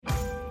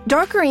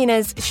Dark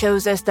Arenas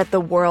shows us that the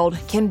world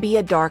can be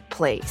a dark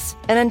place.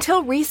 And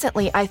until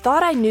recently, I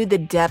thought I knew the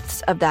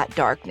depths of that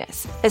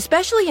darkness,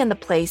 especially in the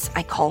place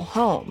I call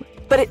home.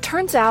 But it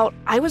turns out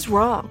I was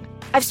wrong.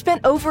 I've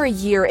spent over a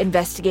year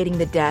investigating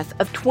the death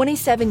of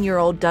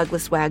 27-year-old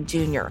Douglas Wag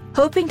Jr.,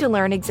 hoping to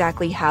learn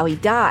exactly how he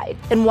died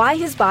and why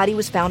his body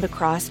was found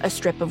across a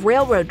strip of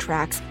railroad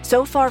tracks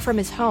so far from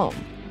his home.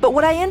 But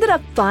what I ended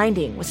up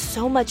finding was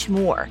so much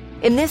more.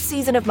 In this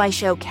season of my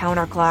show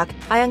Counterclock,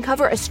 I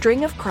uncover a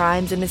string of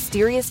crimes and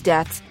mysterious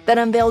deaths that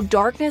unveil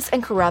darkness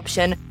and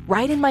corruption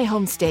right in my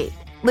home state.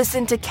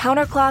 Listen to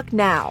Counterclock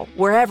now,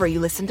 wherever you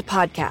listen to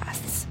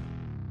podcasts.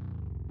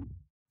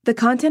 The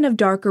content of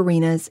Dark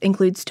Arenas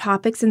includes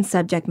topics and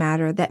subject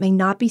matter that may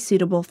not be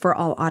suitable for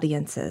all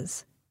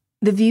audiences.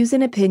 The views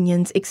and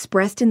opinions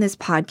expressed in this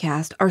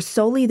podcast are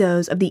solely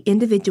those of the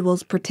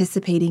individuals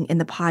participating in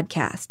the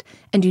podcast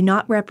and do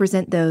not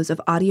represent those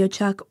of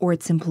AudioChuck or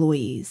its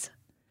employees.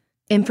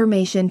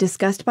 Information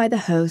discussed by the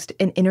host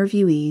and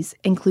interviewees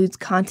includes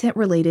content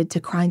related to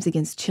crimes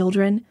against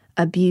children,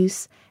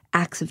 abuse,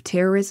 acts of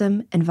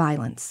terrorism, and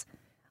violence.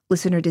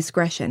 Listener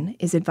discretion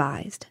is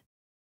advised.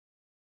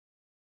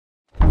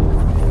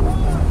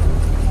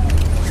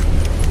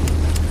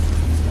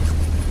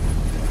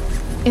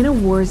 In a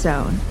war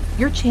zone,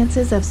 your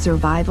chances of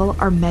survival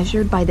are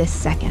measured by the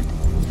second.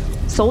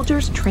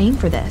 Soldiers train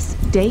for this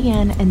day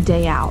in and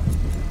day out,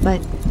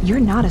 but you're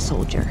not a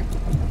soldier.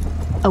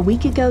 A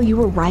week ago, you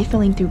were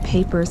rifling through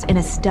papers in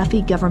a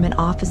stuffy government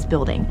office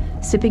building,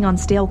 sipping on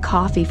stale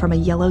coffee from a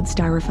yellowed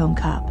styrofoam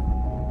cup.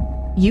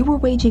 You were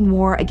waging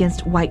war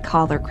against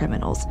white-collar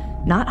criminals,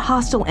 not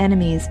hostile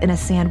enemies in a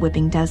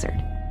sand-whipping desert.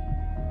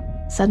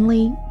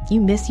 Suddenly, you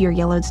miss your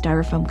yellowed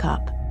styrofoam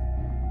cup.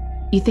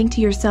 You think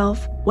to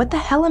yourself, what the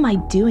hell am I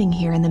doing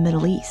here in the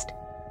Middle East?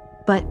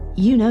 But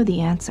you know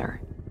the answer.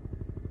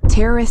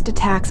 Terrorist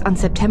attacks on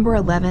September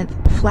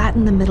 11th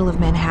flattened the middle of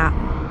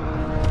Manhattan.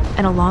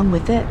 And along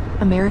with it,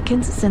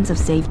 Americans' sense of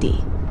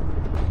safety.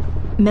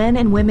 Men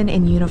and women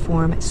in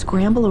uniform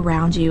scramble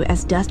around you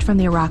as dust from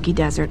the Iraqi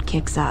desert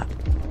kicks up.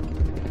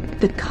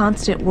 The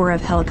constant whir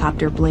of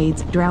helicopter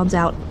blades drowns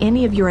out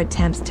any of your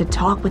attempts to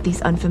talk with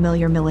these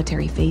unfamiliar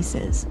military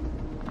faces.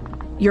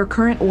 Your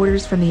current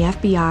orders from the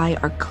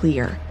FBI are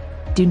clear.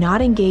 Do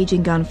not engage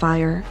in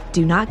gunfire,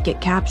 do not get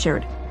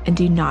captured, and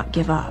do not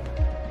give up.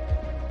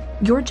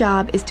 Your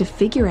job is to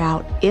figure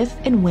out if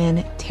and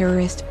when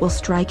terrorists will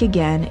strike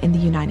again in the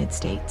United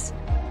States.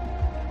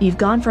 You've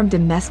gone from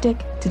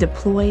domestic to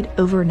deployed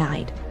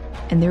overnight,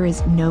 and there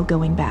is no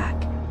going back.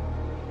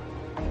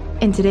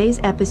 In today's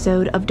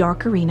episode of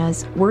Dark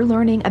Arenas, we're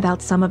learning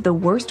about some of the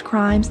worst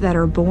crimes that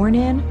are born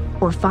in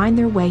or find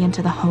their way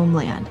into the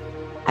homeland,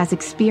 as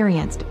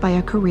experienced by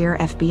a career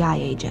FBI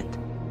agent.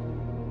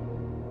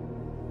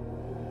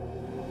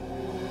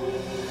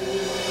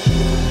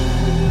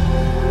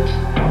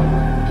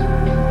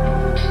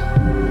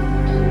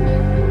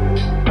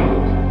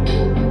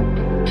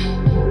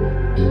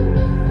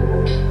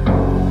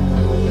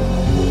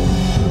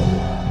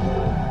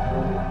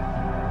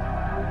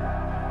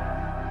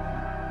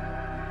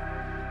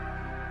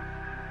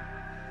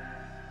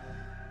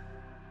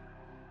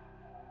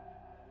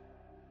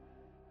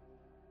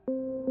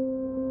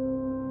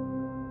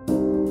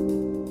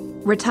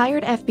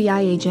 Retired FBI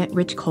agent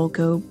Rich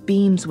Kolko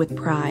beams with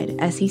pride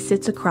as he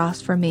sits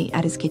across from me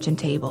at his kitchen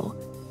table.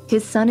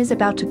 His son is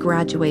about to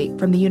graduate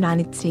from the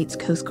United States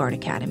Coast Guard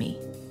Academy.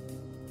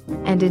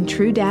 And in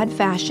true dad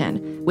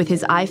fashion, with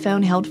his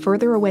iPhone held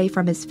further away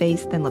from his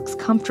face than looks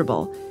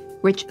comfortable,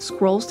 Rich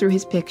scrolls through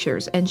his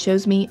pictures and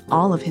shows me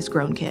all of his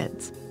grown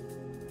kids.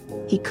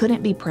 He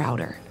couldn't be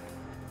prouder.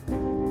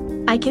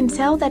 I can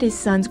tell that his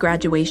son's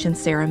graduation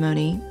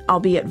ceremony,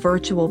 albeit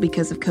virtual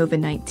because of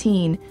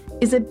COVID-19,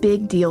 is a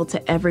big deal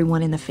to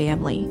everyone in the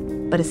family,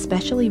 but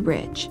especially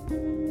Rich.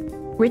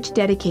 Rich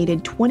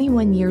dedicated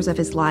 21 years of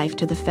his life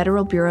to the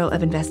Federal Bureau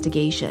of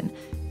Investigation,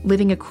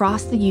 living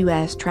across the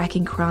U.S.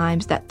 tracking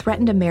crimes that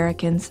threatened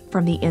Americans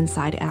from the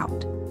inside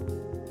out.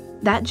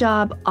 That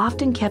job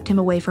often kept him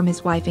away from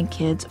his wife and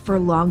kids for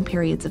long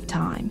periods of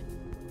time.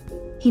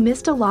 He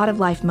missed a lot of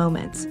life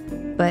moments,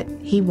 but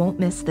he won't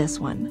miss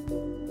this one.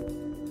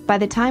 By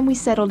the time we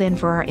settled in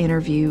for our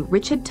interview,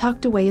 Rich had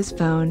tucked away his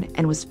phone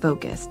and was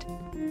focused.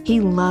 He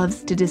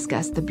loves to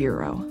discuss the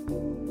Bureau.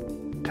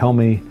 Tell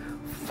me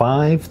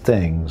 5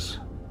 things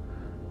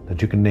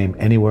that you can name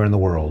anywhere in the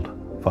world,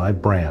 5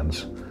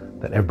 brands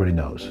that everybody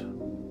knows.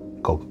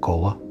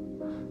 Coca-Cola,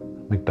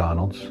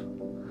 McDonald's,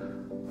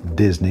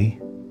 Disney.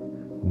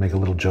 We make a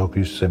little joke,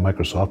 we used to say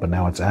Microsoft, but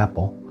now it's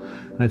Apple.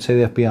 And I'd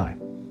say the FBI.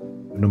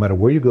 No matter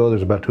where you go,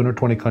 there's about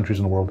 220 countries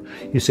in the world.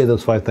 You say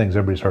those 5 things,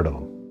 everybody's heard of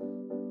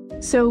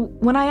them. So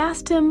when I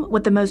asked him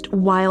what the most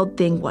wild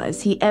thing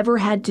was he ever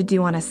had to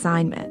do on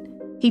assignment,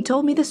 he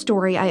told me the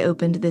story I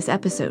opened this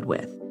episode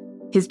with,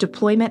 his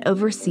deployment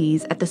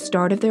overseas at the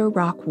start of the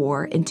Iraq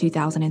War in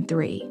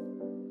 2003.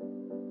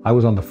 I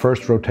was on the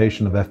first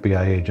rotation of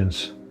FBI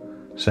agents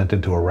sent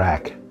into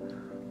Iraq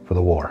for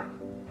the war.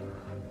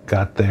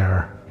 Got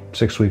there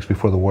 6 weeks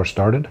before the war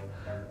started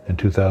in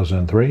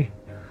 2003,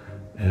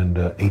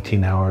 And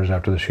 18 hours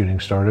after the shooting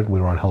started,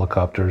 we were on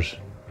helicopters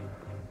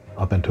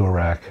up into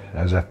Iraq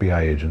as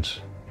FBI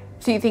agents.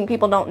 So you think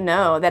people don't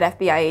know that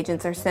FBI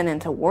agents are sent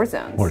into war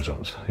zones? War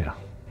zones, yeah.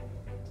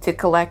 To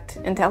collect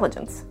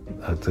intelligence?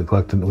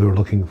 We were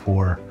looking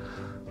for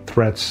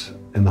threats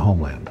in the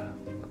homeland.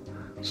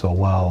 So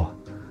while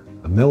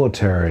the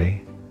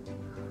military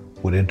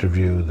would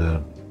interview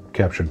the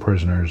captured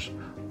prisoners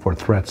for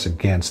threats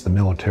against the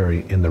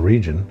military in the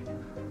region,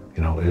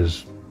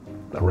 is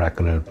Iraq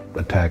going to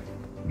attack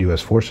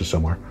U.S. forces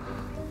somewhere?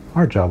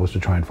 Our job was to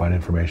try and find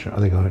information. Are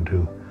they going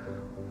to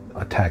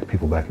attack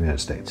people back in the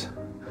United States?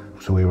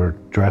 So we were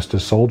dressed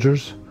as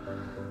soldiers,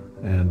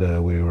 and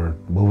we were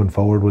moving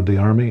forward with the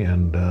Army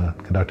and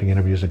conducting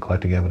interviews and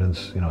collecting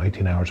evidence,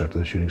 18 hours after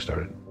the shooting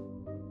started.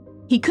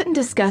 He couldn't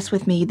discuss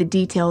with me the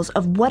details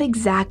of what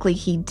exactly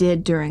he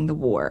did during the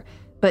war,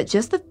 but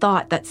just the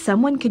thought that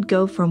someone could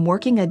go from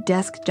working a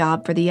desk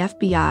job for the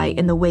FBI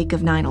in the wake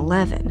of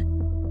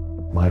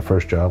 9/11. My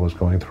first job was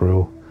going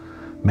through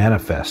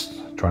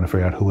manifests, trying to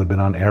figure out who had been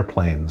on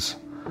airplanes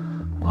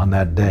on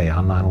that day,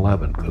 on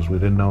 9/11, because we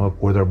didn't know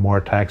were there more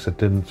attacks that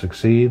didn't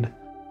succeed.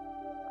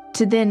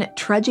 To then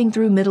trudging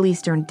through Middle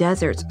Eastern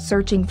deserts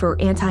searching for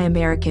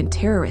anti-American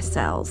terrorist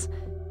cells.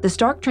 The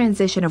stark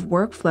transition of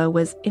workflow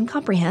was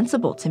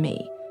incomprehensible to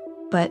me.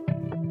 But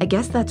I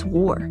guess that's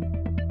war.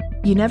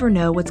 You never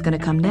know what's going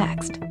to come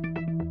next.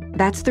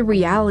 That's the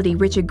reality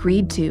Rich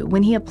agreed to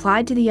when he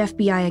applied to the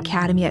FBI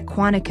Academy at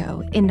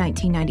Quantico in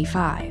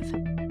 1995.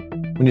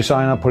 When you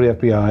sign up for the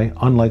FBI,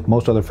 unlike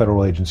most other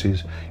federal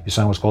agencies, you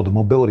sign what's called a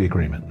mobility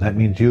agreement. That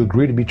means you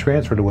agree to be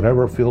transferred to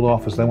whatever field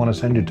office they want to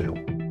send you to.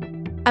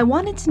 I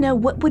wanted to know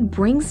what would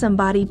bring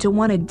somebody to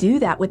want to do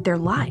that with their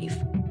life.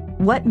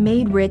 What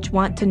made Rich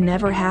want to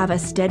never have a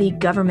steady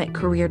government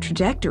career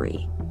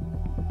trajectory?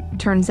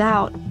 Turns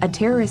out, a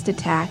terrorist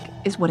attack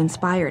is what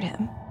inspired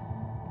him.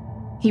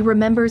 He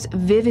remembers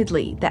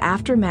vividly the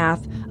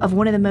aftermath of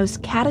one of the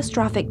most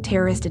catastrophic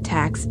terrorist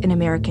attacks in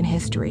American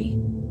history,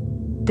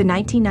 the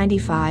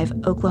 1995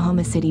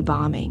 Oklahoma City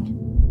bombing.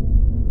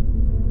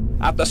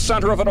 At the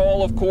center of it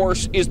all, of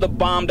course, is the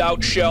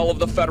bombed-out shell of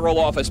the federal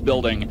office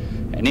building,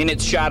 and in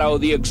its shadow,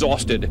 the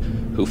exhausted,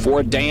 who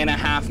for a day and a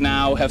half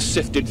now have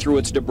sifted through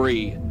its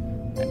debris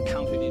and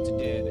counted its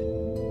dead.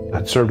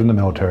 I'd served in the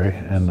military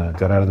and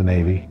got out of the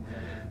Navy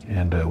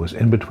and was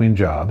in between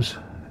jobs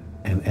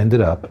and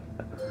ended up,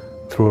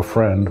 through a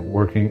friend,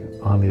 working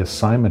on the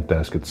assignment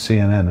desk at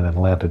CNN in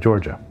Atlanta,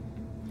 Georgia.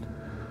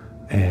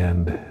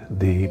 And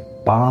the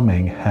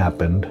bombing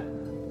happened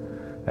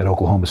at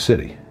Oklahoma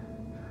City.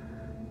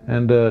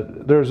 And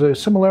there's a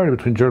similarity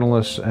between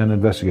journalists and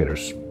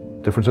investigators.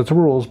 Different sets of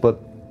rules, but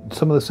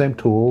some of the same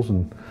tools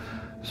and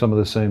some of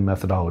the same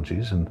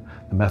methodologies. And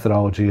the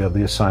methodology of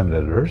the assignment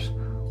editors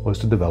was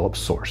to develop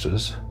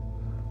sources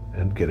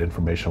and get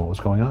information on what was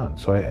going on.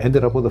 So I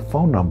ended up with a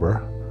phone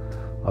number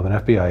of an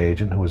FBI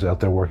agent who was out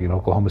there working in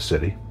Oklahoma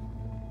City,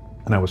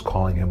 and I was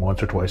calling him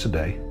once or twice a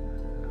day.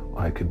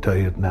 I can tell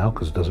you now,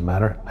 because it doesn't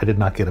matter, I did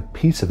not get a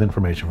piece of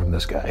information from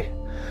this guy.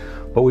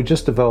 But we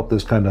just developed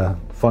this kind of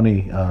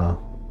funny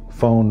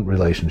phone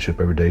relationship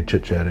every day,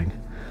 chit-chatting.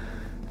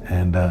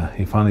 And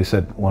he finally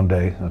said one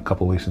day, a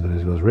couple of weeks into this,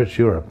 he goes, "Rich,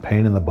 you're a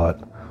pain in the butt.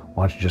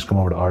 Why don't you just come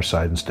over to our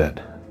side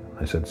instead?"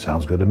 I said,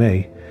 "Sounds good to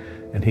me."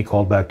 And he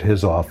called back to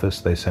his office.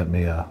 They sent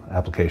me an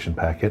application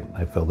packet.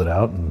 I filled it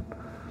out, and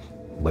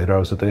later I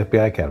was at the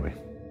FBI Academy.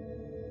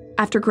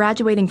 After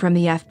graduating from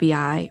the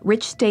FBI,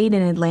 Rich stayed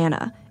in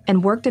Atlanta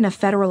and worked in a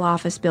federal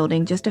office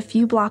building just a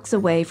few blocks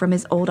away from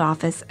his old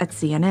office at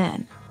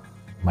CNN.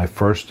 My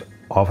first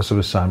office of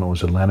assignment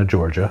was Atlanta,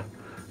 Georgia,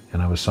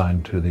 and I was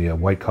assigned to the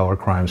white-collar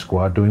crime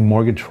squad doing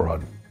mortgage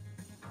fraud.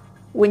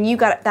 When you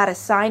got that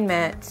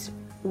assignment,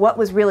 what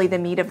was really the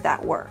meat of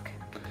that work?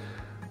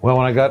 Well,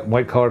 when I got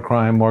white-collar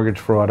crime, mortgage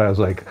fraud, I was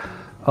like,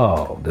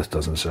 oh, this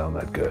doesn't sound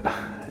that good.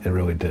 It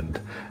really didn't.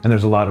 And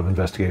there's a lot of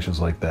investigations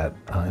like that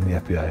in the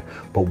FBI.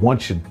 But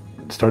once you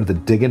started to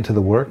dig into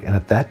the work, and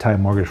at that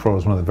time, mortgage fraud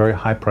was one of the very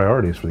high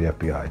priorities for the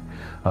FBI.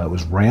 It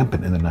was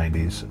rampant in the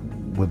 90s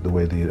with the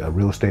way the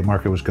real estate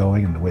market was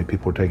going and the way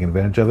people were taking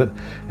advantage of it.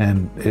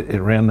 And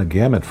it ran the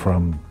gamut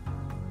from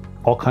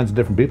all kinds of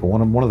different people.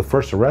 One of the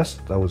first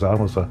arrests I was on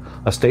was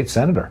a state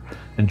senator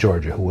in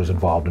Georgia who was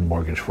involved in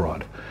mortgage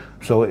fraud.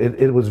 So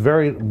it was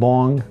very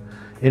long,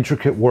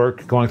 intricate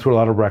work, going through a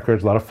lot of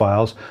records, a lot of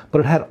files, but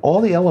it had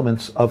all the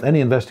elements of any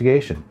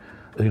investigation.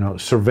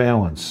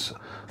 Surveillance,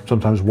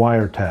 sometimes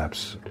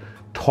wiretaps,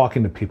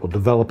 talking to people,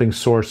 developing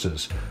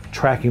sources,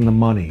 tracking the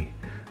money,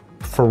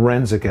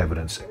 forensic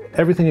evidence.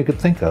 Everything you could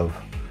think of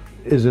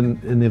is in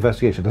the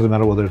investigation. It doesn't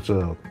matter whether it's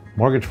a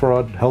mortgage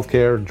fraud,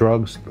 healthcare,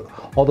 drugs,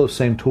 all those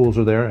same tools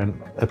are there, and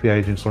FBI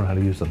agents learn how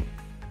to use them.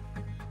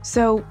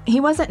 So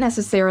he wasn't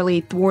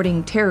necessarily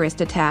thwarting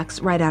terrorist attacks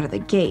right out of the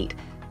gate.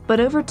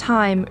 But over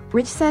time,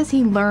 Rich says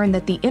he learned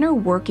that the inner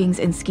workings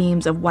and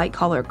schemes of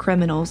white-collar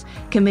criminals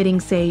committing,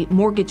 say,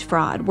 mortgage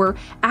fraud were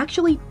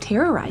actually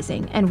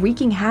terrorizing and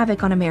wreaking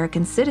havoc on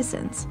American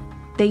citizens.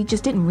 They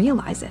just didn't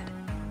realize it.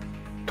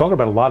 talking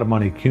about a lot of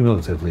money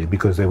cumulatively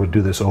because they would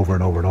do this over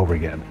and over and over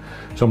again.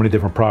 So many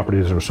different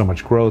properties, there was so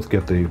much growth,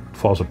 get the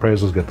false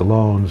appraisals, get the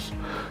loans,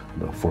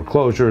 the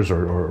foreclosures,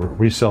 or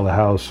resell the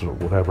house or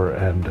whatever,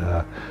 and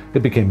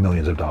it became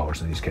millions of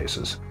dollars in these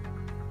cases.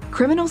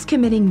 Criminals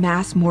committing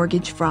mass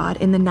mortgage fraud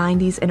in the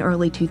 90s and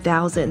early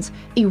 2000s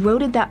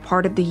eroded that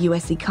part of the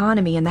U.S.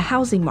 economy and the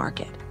housing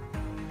market.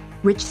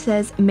 Rich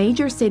says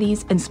major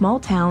cities and small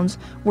towns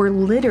were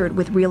littered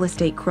with real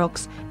estate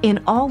crooks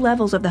in all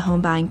levels of the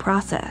home buying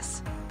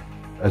process.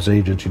 As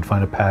agents, you'd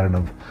find a pattern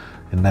of,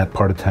 in that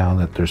part of town,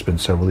 that there's been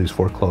several of these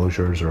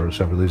foreclosures or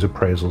several of these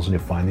appraisals, and you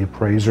find the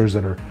appraisers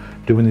that are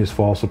doing these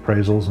false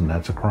appraisals, and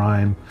that's a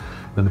crime.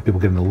 Then the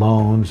people getting the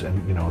loans,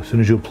 and as soon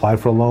as you apply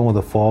for a loan with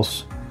a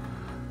false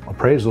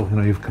appraisal,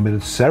 you've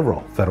committed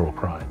several federal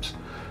crimes.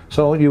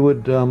 So you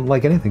would,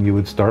 like anything, you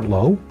would start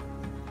low,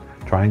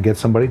 try and get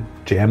somebody,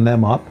 jam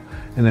them up,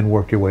 and then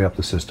work your way up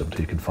the system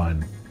till you can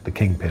find the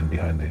kingpin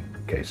behind the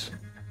case.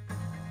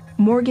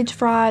 Mortgage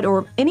fraud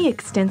or any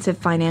extensive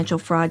financial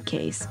fraud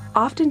case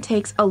often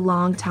takes a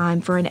long time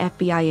for an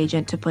FBI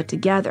agent to put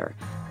together.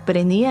 But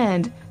in the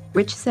end,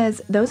 Rich says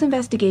those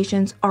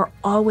investigations are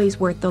always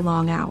worth the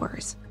long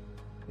hours.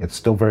 It's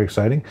still very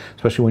exciting,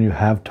 especially when you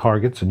have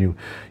targets and you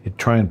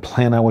try and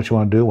plan out what you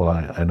want to do. Well,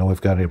 I know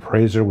we've got an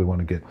appraiser. We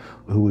want to get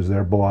who is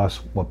their boss,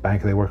 what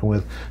bank are they working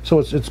with. So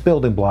it's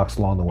building blocks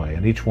along the way,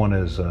 and each one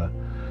is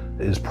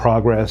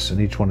progress,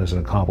 and each one is an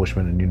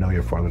accomplishment, and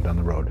you're farther down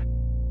the road.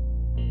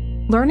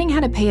 Learning how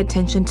to pay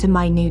attention to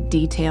minute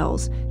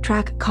details,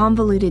 track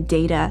convoluted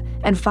data,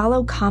 and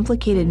follow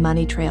complicated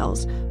money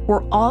trails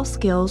were all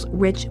skills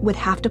Rich would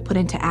have to put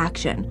into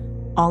action,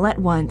 all at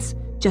once,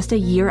 just a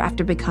year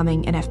after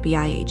becoming an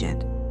FBI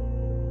agent.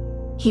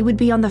 He would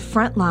be on the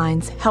front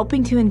lines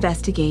helping to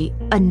investigate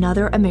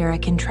another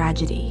American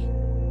tragedy.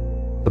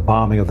 The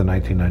bombing of the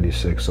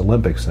 1996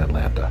 Olympics in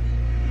Atlanta.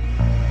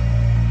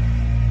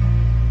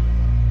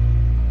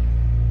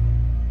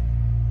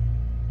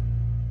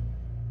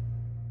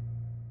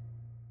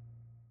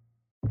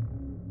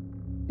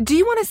 Do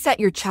you want to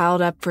set your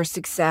child up for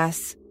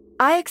success?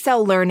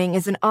 IXL Learning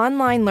is an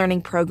online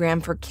learning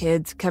program for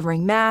kids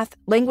covering math,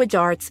 language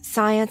arts,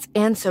 science,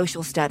 and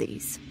social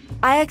studies.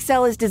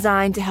 IXL is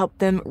designed to help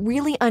them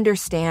really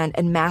understand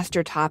and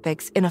master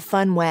topics in a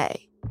fun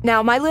way.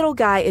 Now, my little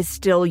guy is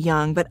still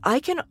young, but I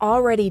can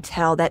already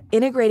tell that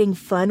integrating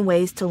fun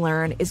ways to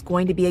learn is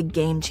going to be a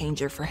game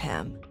changer for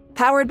him.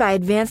 Powered by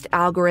advanced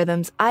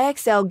algorithms,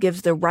 IXL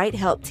gives the right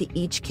help to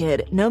each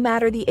kid, no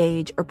matter the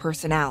age or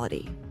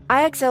personality.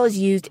 IXL is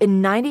used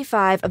in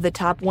 95 of the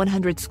top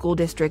 100 school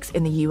districts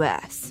in the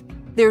U.S.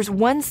 There's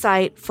one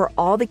site for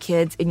all the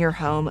kids in your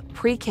home,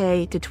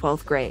 pre-K to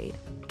 12th grade.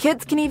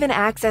 Kids can even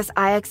access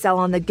IXL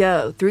on the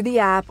go through the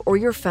app or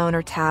your phone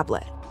or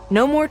tablet.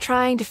 No more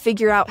trying to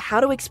figure out how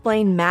to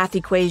explain math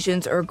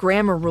equations or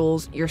grammar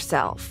rules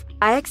yourself.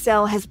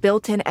 IXL has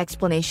built-in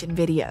explanation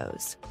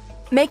videos.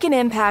 Make an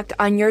impact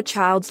on your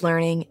child's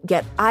learning.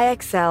 Get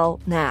IXL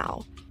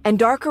now. And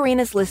Dark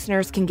Arenas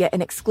listeners can get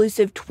an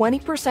exclusive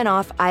 20%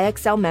 off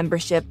IXL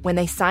membership when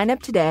they sign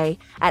up today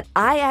at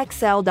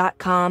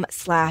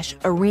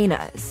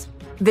IXL.com/arenas.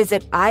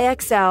 Visit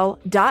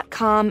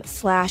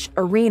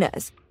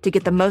IXL.com/arenas to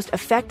get the most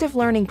effective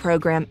learning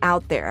program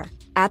out there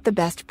at the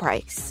best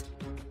price.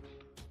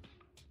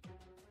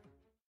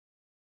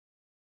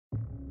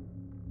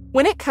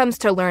 When it comes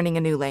to learning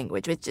a new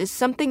language, which is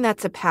something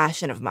that's a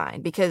passion of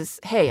mine because,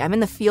 hey, I'm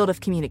in the field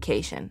of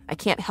communication. I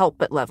can't help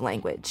but love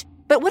language.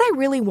 But what I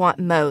really want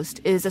most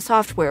is a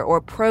software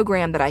or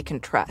program that I can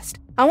trust.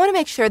 I want to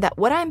make sure that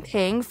what I'm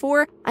paying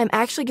for, I'm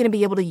actually going to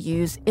be able to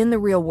use in the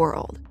real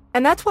world.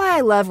 And that's why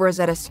I love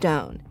Rosetta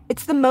Stone.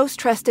 It's the most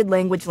trusted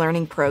language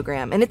learning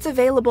program, and it's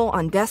available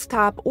on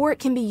desktop or it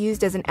can be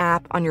used as an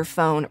app on your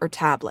phone or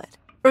tablet.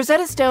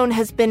 Rosetta Stone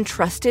has been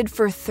trusted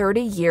for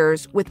 30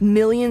 years with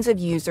millions of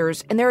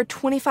users, and there are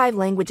 25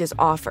 languages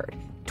offered.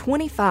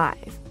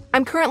 25.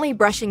 I'm currently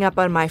brushing up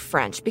on my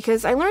French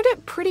because I learned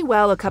it pretty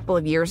well a couple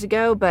of years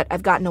ago, but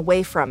I've gotten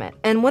away from it.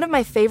 And one of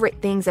my favorite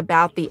things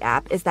about the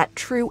app is that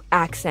true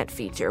accent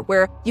feature,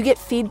 where you get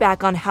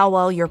feedback on how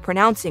well you're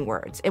pronouncing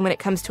words. And when it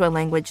comes to a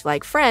language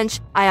like French,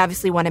 I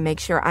obviously want to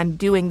make sure I'm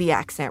doing the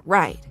accent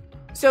right.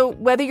 So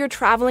whether you're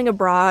traveling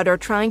abroad or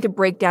trying to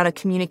break down a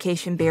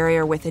communication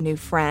barrier with a new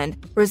friend,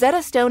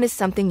 Rosetta Stone is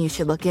something you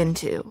should look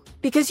into.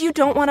 Because you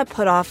don't want to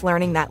put off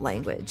learning that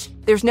language.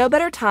 There's no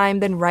better time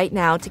than right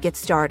now to get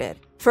started.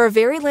 For a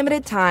very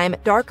limited time,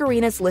 Dark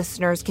Arenas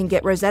listeners can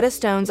get Rosetta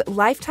Stone's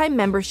lifetime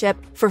membership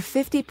for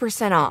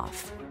 50%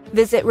 off.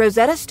 Visit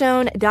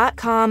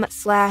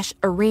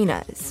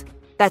rosettastone.com/arenas.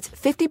 That's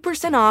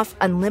 50% off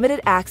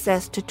unlimited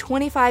access to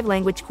 25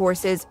 language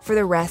courses for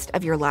the rest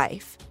of your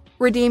life.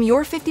 Redeem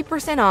your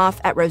 50% off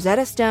at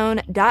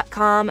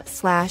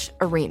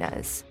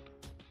rosettastone.com/arenas.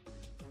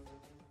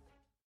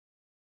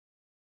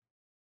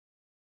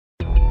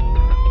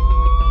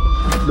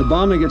 The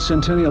bombing at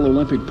Centennial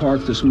Olympic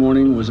Park this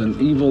morning was an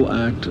evil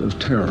act of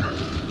terror.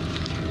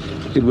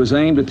 It was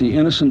aimed at the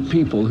innocent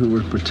people who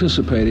were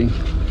participating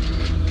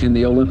in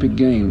the Olympic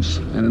Games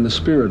and in the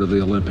spirit of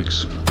the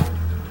Olympics.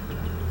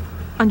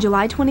 On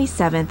July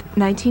 27,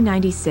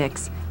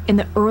 1996, in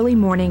the early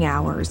morning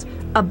hours,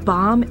 a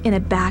bomb in a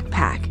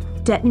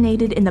backpack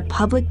detonated in the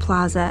public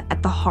plaza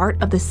at the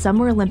heart of the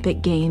Summer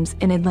Olympic Games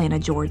in Atlanta,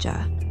 Georgia.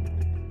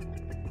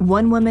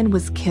 One woman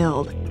was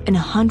killed, and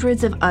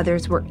hundreds of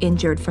others were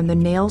injured from the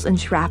nails and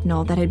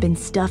shrapnel that had been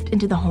stuffed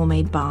into the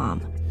homemade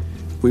bomb.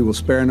 We will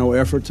spare no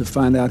effort to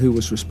find out who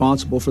was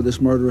responsible for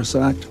this murderous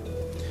act.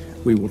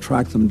 We will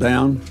track them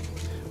down.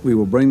 We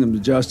will bring them to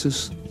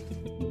justice.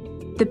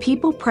 The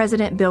people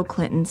President Bill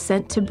Clinton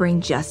sent to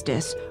bring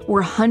justice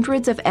were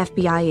hundreds of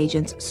FBI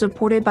agents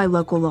supported by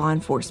local law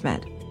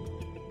enforcement.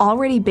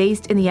 Already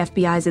based in the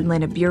FBI's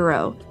Atlanta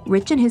bureau,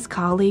 Rich and his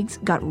colleagues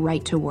got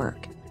right to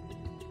work.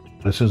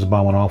 As soon as the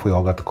bomb went off, we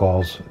all got the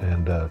calls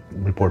and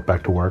report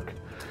back to work.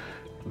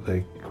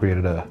 They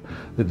created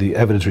the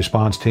evidence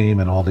response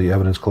team, and all the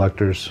evidence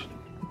collectors,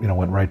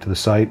 went right to the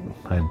site.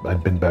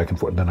 I'd been back and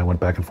forth, then I went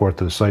back and forth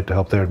to the site to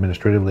help there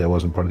administratively. I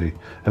wasn't part of the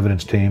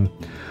evidence team.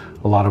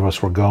 A lot of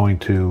us were going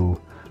to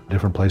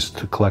different places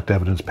to collect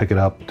evidence, pick it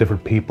up.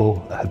 Different people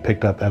had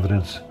picked up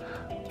evidence.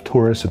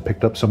 Tourists had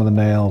picked up some of the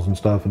nails and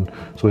stuff, and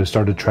so we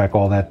started to track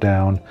all that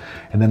down.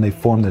 And then they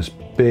formed this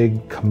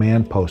big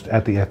command post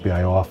at the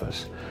FBI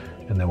office,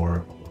 and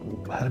there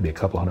had to be a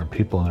couple hundred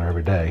people in there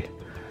every day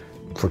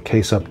for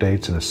case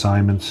updates and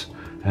assignments.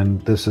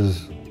 And this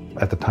is,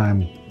 at the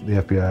time,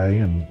 the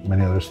FBI and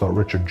many others thought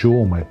Richard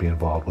Jewell might be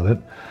involved with it.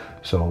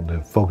 So the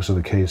focus of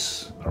the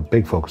case, or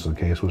big focus of the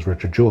case, was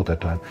Richard Jewell at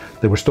that time.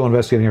 They were still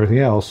investigating everything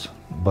else,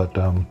 but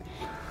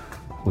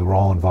we were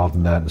all involved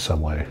in that in some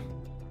way.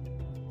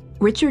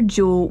 Richard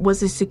Jewell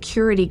was a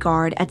security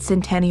guard at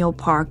Centennial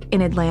Park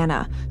in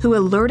Atlanta who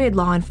alerted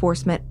law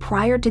enforcement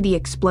prior to the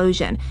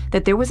explosion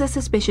that there was a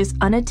suspicious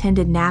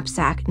unattended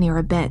knapsack near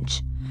a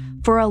bench.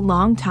 For a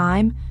long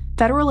time,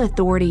 federal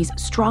authorities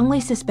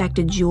strongly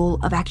suspected Jewell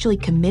of actually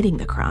committing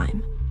the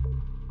crime.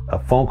 A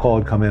phone call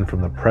had come in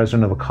from the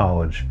president of a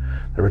college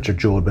that Richard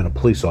Jewell had been a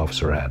police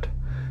officer at.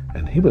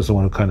 And he was the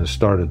one who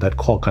that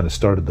call kind of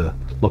started the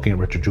looking at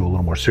Richard Jewell a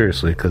little more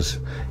seriously, because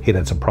he'd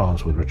had some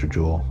problems with Richard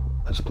Jewell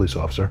as a police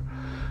officer,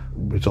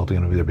 resulting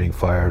in him either being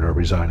fired or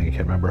resigning, I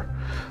can't remember.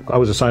 I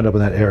was assigned up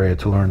in that area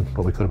to learn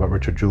what we could about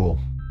Richard Jewell.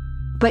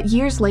 But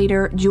years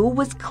later, Jewell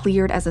was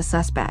cleared as a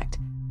suspect.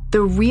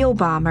 The real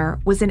bomber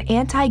was an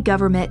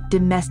anti-government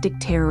domestic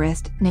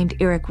terrorist named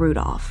Eric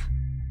Rudolph.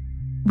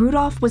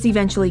 Rudolph was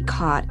eventually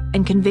caught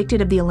and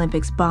convicted of the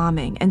Olympics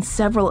bombing and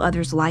several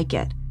others like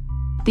it.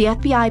 The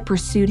FBI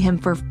pursued him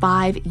for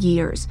 5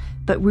 years,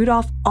 but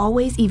Rudolph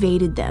always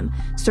evaded them,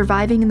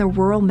 surviving in the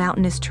rural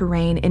mountainous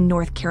terrain in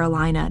North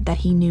Carolina that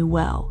he knew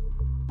well.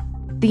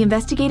 The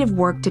investigative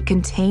work to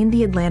contain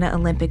the Atlanta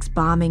Olympics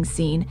bombing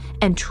scene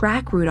and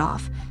track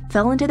Rudolph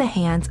fell into the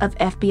hands of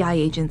FBI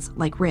agents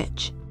like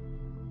Rich.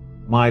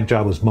 My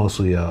job was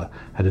mostly had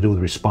to do with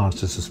response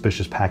to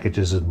suspicious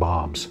packages and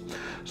bombs.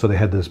 So they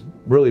had this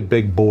really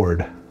big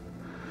board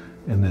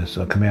in this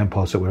command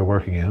post that we were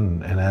working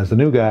in. And as the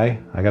new guy,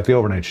 I got the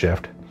overnight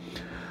shift.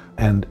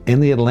 And in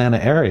the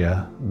Atlanta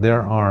area,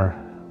 there are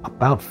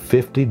about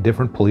 50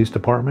 different police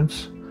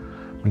departments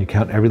when you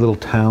count every little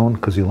town,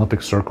 because the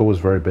Olympic Circle was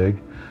very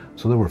big.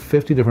 So there were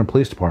 50 different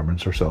police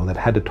departments or so that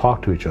had to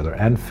talk to each other,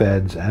 and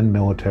feds and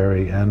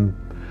military and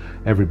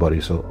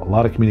everybody. So a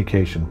lot of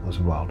communication was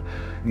involved.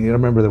 You gotta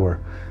remember there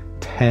were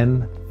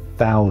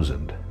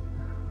 10,000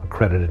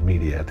 accredited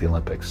media at the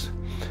Olympics.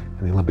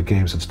 And the Olympic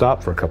Games had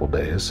stopped for a couple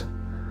days.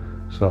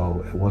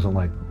 So it wasn't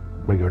like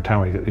regular time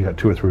where you got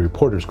 2 or 3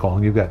 reporters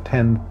calling. You've got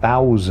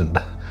 10,000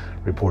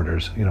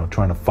 reporters,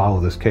 trying to follow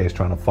this case,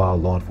 trying to follow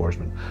law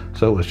enforcement.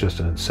 So it was just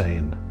an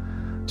insane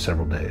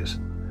several days.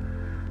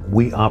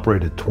 We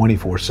operated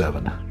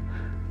 24/7,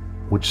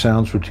 which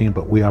sounds routine,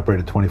 but we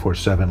operated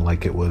 24/7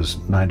 like it was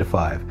 9 to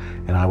 5.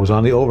 And I was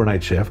on the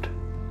overnight shift.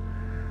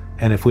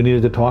 And if we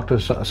needed to talk to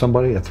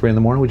somebody at 3 in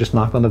the morning, we just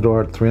knocked on the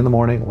door at 3 in the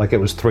morning like it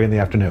was 3 in the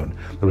afternoon.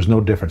 There was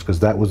no difference, because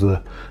that was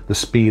the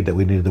speed that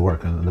we needed to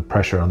work, and the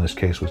pressure on this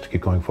case was to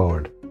keep going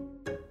forward.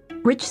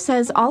 Rich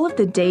says all of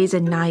the days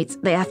and nights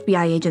the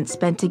FBI agents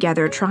spent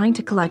together trying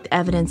to collect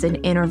evidence in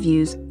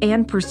interviews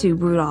and pursue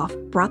Rudolph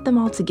brought them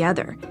all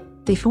together.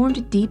 They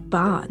formed deep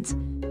bonds.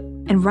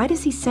 And right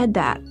as he said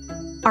that,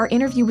 our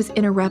interview was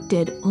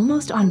interrupted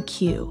almost on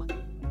cue.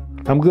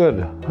 I'm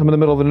good. I'm in the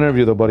middle of an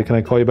interview, though, buddy. Can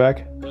I call you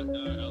back?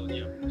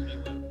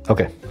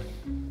 Okay.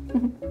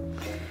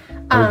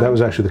 That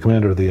was actually the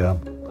commander of the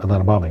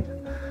Atlanta bombing.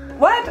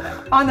 What?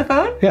 On the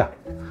phone? Yeah.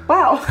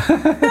 Wow.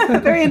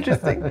 Very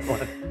interesting.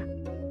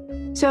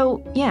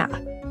 So, yeah,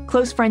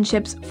 close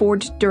friendships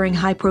forged during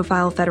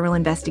high-profile federal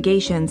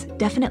investigations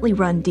definitely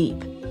run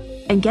deep.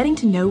 And getting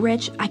to know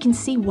Rich, I can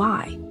see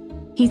why.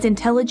 He's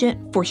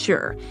intelligent, for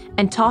sure,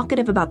 and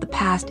talkative about the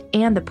past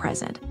and the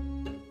present.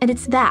 And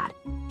it's that,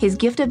 his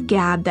gift of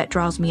gab, that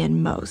draws me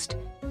in most.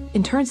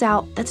 And turns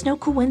out that's no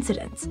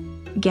coincidence.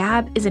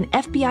 Gab is an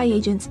FBI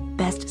agent's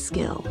best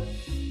skill.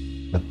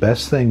 The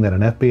best thing that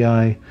an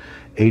FBI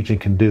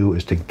agent can do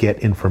is to get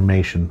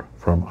information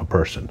from a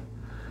person.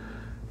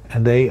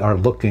 And they are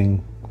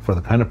looking for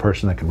the kind of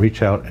person that can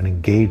reach out and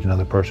engage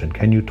another person.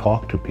 Can you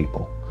talk to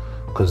people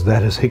because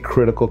that is a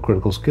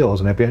critical skill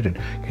as an FBI agent.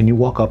 Can you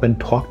walk up and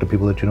talk to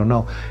people that you don't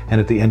know,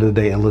 and at the end of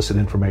the day, elicit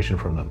information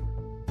from them?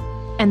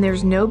 And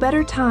there's no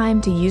better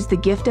time to use the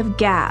gift of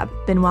gab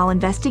than while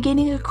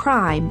investigating a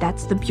crime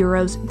that's the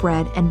Bureau's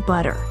bread and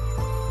butter: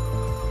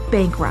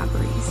 bank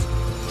robberies.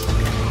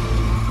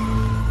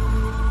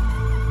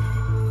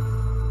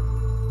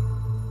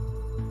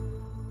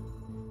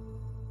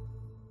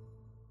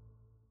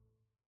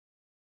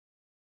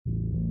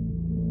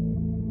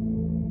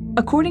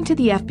 According to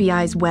the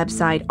FBI's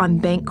website on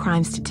bank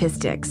crime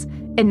statistics,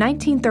 in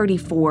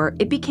 1934,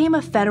 it became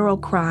a federal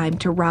crime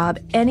to rob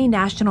any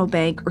national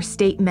bank or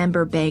state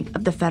member bank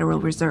of the Federal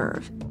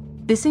Reserve.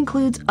 This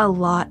includes a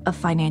lot of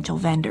financial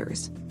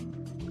vendors: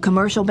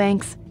 commercial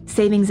banks,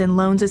 savings and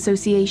loans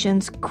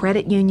associations,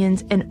 credit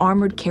unions, and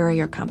armored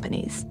carrier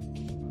companies.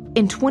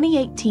 In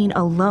 2018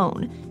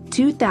 alone,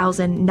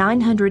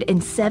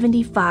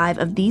 2,975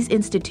 of these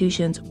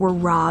institutions were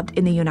robbed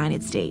in the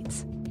United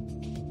States.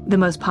 The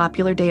most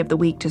popular day of the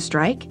week to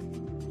strike?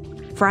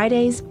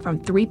 Fridays from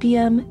 3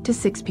 p.m. to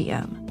 6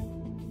 p.m.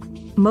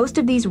 Most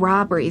of these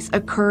robberies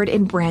occurred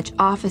in branch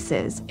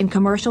offices in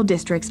commercial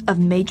districts of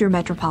major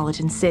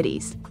metropolitan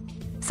cities.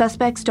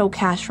 Suspects stole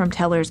cash from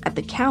tellers at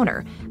the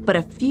counter, but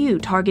a few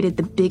targeted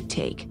the big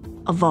take,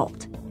 a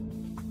vault.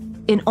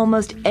 In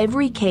almost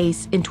every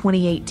case in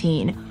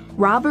 2018,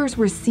 robbers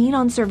were seen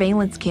on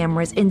surveillance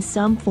cameras in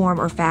some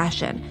form or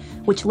fashion,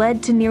 which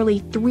led to nearly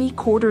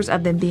 3/4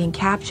 of them being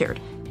captured.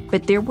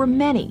 But there were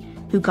many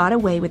who got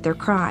away with their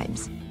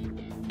crimes.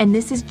 And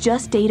this is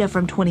just data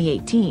from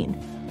 2018.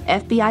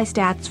 FBI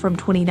stats from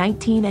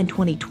 2019 and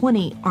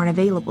 2020 aren't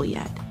available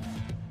yet.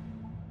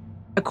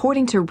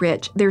 According to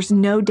Rich, there's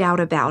no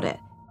doubt about it.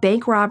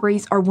 Bank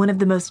robberies are one of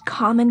the most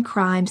common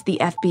crimes the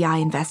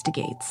FBI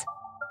investigates.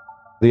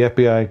 The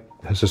FBI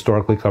has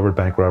historically covered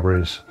bank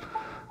robberies.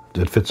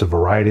 It fits a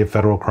variety of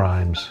federal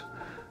crimes.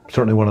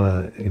 Certainly one of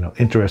the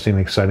interesting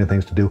and exciting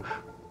things to do.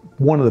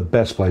 One of the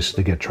best places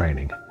to get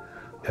training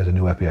as a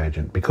new FBI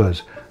agent,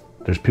 because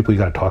there's people you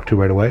got to talk to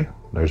right away.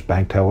 There's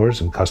bank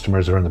tellers and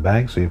customers that are in the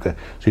bank, so you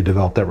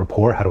develop that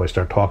rapport. How do I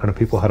start talking to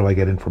people? How do I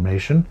get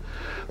information?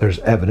 There's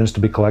evidence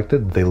to be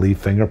collected. Did they leave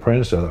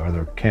fingerprints? Are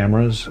there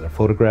cameras,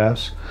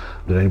 photographs?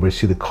 Did anybody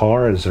see the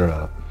car? Is there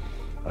a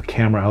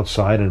camera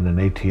outside in an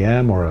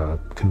ATM or a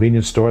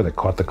convenience store that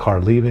caught the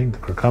car leaving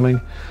or coming?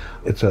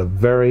 It's a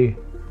very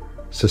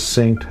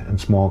succinct and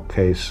small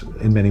case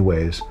in many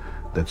ways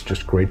that's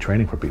just great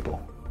training for people.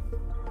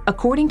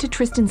 According to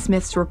Tristan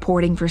Smith's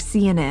reporting for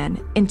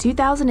CNN, in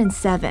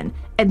 2007,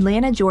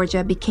 Atlanta,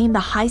 Georgia became the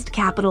heist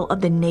capital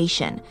of the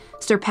nation,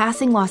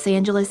 surpassing Los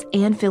Angeles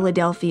and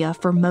Philadelphia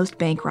for most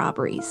bank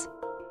robberies.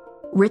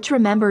 Rich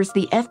remembers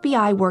the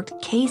FBI worked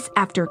case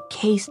after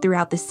case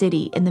throughout the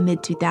city in the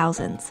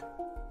mid-2000s.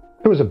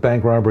 There was a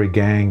bank robbery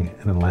gang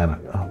in Atlanta.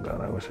 Oh,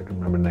 God, I wish I could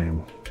remember the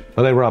name.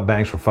 Well, they robbed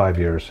banks for 5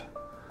 years.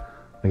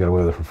 They got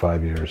away with it for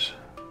 5 years.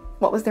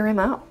 What was their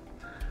MO?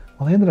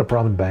 Well, they ended up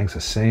robbing banks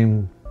the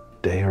same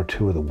day or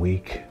two of the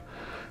week.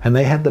 And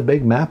they had the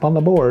big map on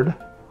the board,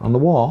 on the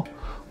wall,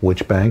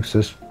 which banks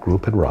this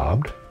group had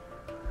robbed,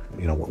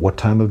 what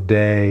time of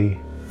day,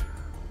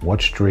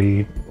 what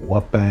street,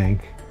 what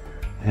bank,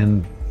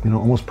 and,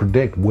 almost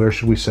predict where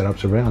should we set up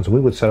surveillance. And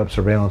we would set up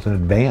surveillance in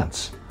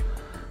advance,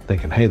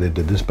 thinking, hey, they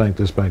did this bank,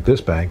 this bank,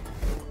 this bank.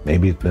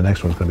 Maybe the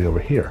next one's going to be over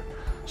here.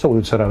 So we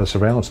would set out a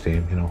surveillance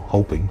team,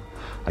 hoping,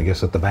 I guess,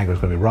 that the bank was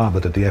going to be robbed,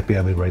 but that the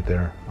FBI would be right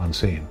there on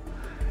scene.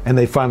 And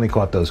they finally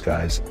caught those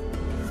guys.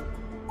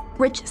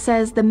 Rich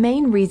says the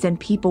main reason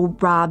people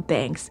rob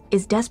banks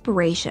is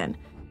desperation.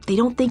 They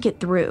don't think it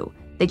through.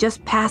 They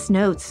just pass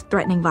notes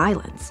threatening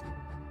violence.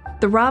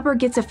 The robber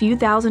gets a few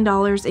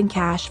 $1,000s in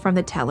cash from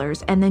the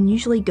tellers and then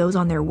usually goes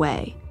on their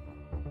way.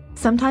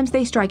 Sometimes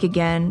they strike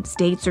again,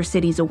 states or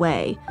cities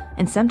away,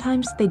 and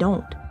sometimes they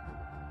don't.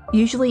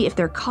 Usually, if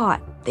they're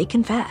caught, they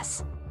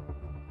confess.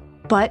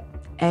 But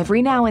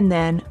every now and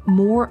then,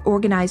 more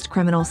organized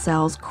criminal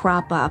cells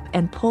crop up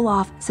and pull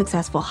off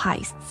successful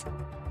heists.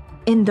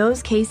 In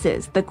those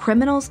cases, the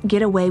criminals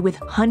get away with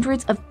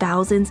hundreds of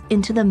thousands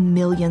into the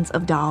millions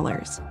of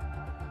dollars.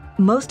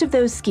 Most of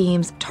those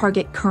schemes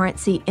target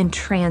currency in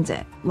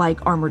transit,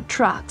 like armored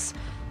trucks,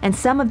 and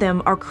some of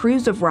them are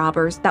crews of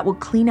robbers that will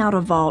clean out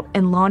a vault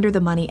and launder the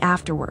money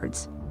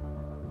afterwards.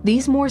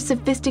 These more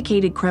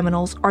sophisticated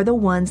criminals are the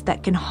ones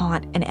that can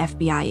haunt an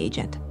FBI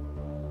agent.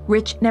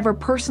 Rich never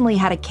personally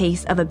had a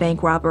case of a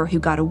bank robber who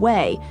got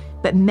away,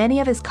 but many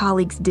of his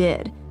colleagues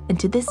did, and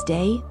to this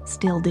day,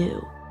 still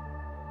do.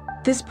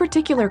 This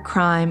particular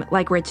crime,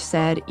 like Rich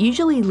said,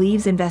 usually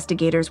leaves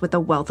investigators with a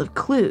wealth of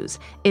clues,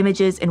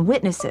 images, and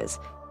witnesses,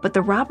 but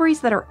the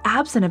robberies that are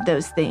absent of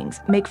those things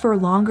make for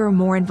longer,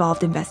 more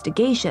involved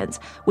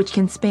investigations, which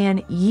can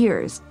span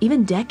years,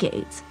 even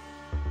decades.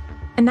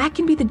 And that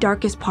can be the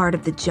darkest part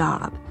of the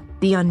job,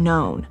 the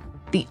unknown,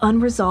 the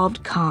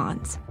unresolved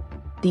cons,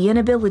 the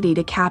inability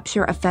to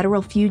capture a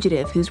federal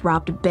fugitive who's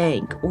robbed a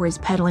bank or is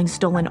peddling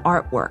stolen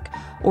artwork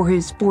or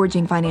who's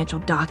forging financial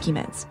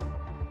documents.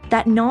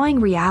 That gnawing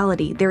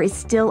reality there is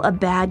still a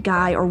bad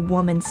guy or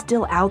woman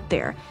still out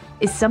there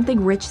is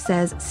something Rich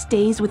says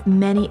stays with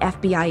many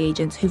FBI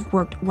agents who've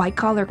worked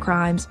white-collar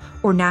crimes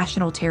or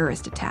national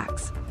terrorist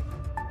attacks.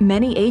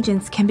 Many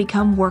agents can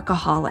become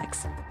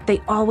workaholics.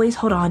 They always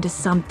hold on to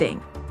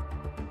something.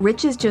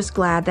 Rich is just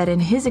glad that in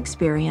his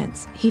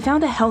experience, he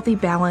found a healthy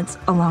balance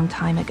a long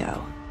time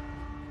ago.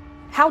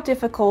 How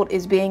difficult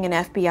is being an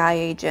FBI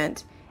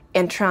agent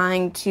and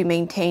trying to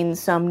maintain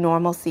some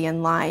normalcy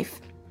in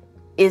life?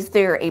 Is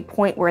there a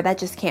point where that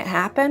just can't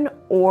happen,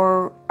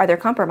 or are there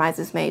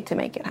compromises made to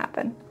make it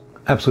happen?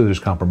 Absolutely, there's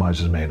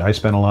compromises made. I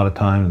spent a lot of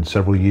time and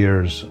several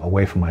years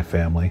away from my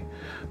family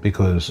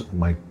because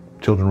my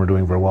children were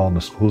doing very well in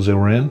the schools they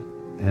were in,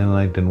 and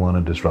I didn't want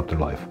to disrupt their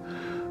life.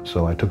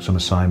 So I took some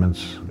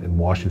assignments. In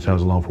Washington, I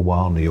was alone for a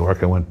while. In New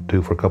York, I went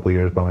to for a couple of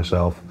years by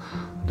myself.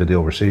 Did the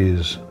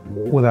overseas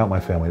without my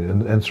family,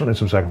 and certainly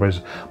some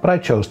sacrifices. But I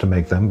chose to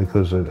make them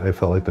because I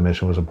felt like the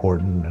mission was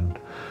important. And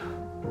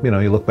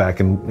you look back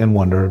and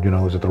wonder,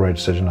 was it the right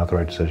decision, not the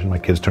right decision? My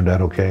kids turned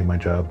out okay. My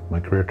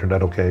career turned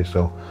out okay.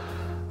 So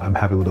I'm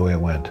happy with the way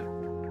it went.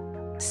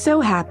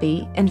 So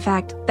happy, in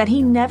fact, that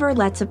he never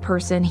lets a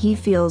person he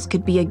feels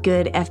could be a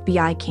good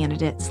FBI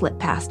candidate slip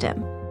past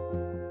him.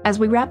 As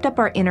we wrapped up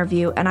our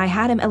interview and I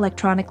had him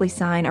electronically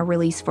sign a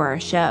release for our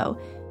show,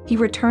 he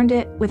returned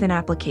it with an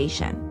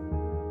application.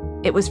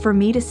 It was for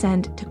me to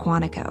send to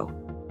Quantico.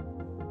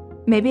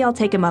 Maybe I'll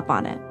take him up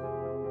on it.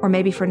 Or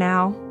maybe for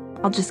now,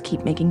 I'll just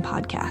keep making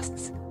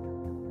podcasts.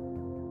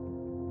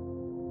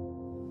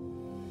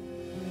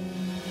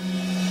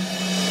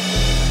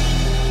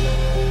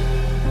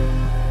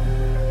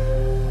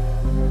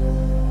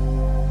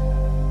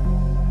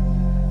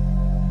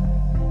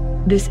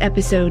 This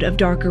episode of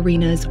Dark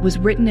Arenas was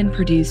written and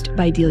produced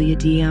by Delia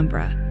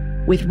D'Ambra,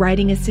 with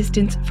writing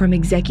assistance from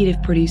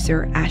executive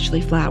producer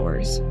Ashley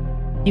Flowers.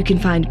 You can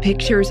find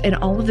pictures and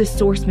all of the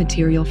source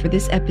material for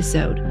this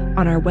episode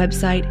on our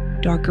website,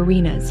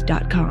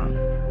 darkarenas.com.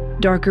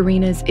 Dark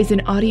Arenas is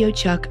an Audio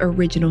Chuck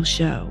original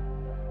show.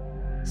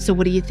 So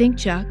what do you think,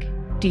 Chuck?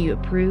 Do you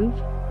approve?